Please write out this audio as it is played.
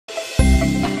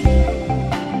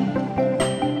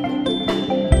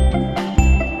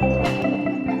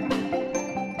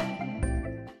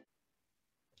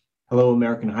Hello,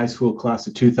 American High School Class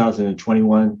of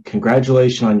 2021.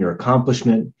 Congratulations on your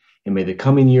accomplishment, and may the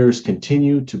coming years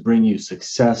continue to bring you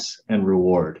success and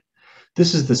reward.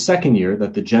 This is the second year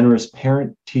that the generous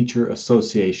Parent-Teacher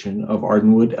Association of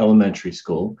Ardenwood Elementary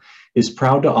School is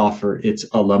proud to offer its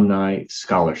Alumni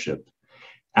Scholarship.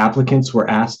 Applicants were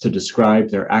asked to describe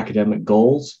their academic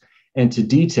goals and to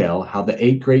detail how the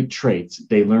 8 great traits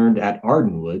they learned at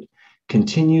Ardenwood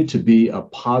continue to be a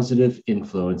positive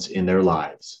influence in their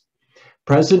lives.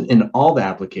 Present in all the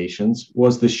applications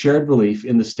was the shared belief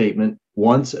in the statement,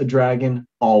 "Once a dragon,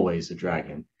 always a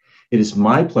dragon." It is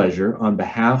my pleasure on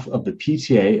behalf of the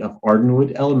PTA of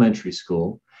Ardenwood Elementary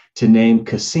School to name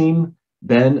Kasim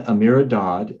Ben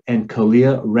Amiradad and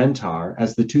Kalia Rentar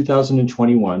as the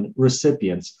 2021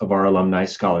 recipients of our Alumni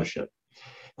Scholarship.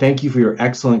 Thank you for your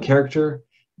excellent character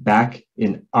back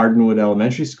in Ardenwood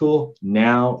Elementary School,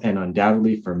 now and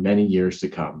undoubtedly for many years to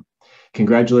come.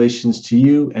 Congratulations to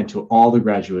you and to all the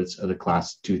graduates of the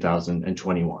class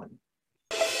 2021.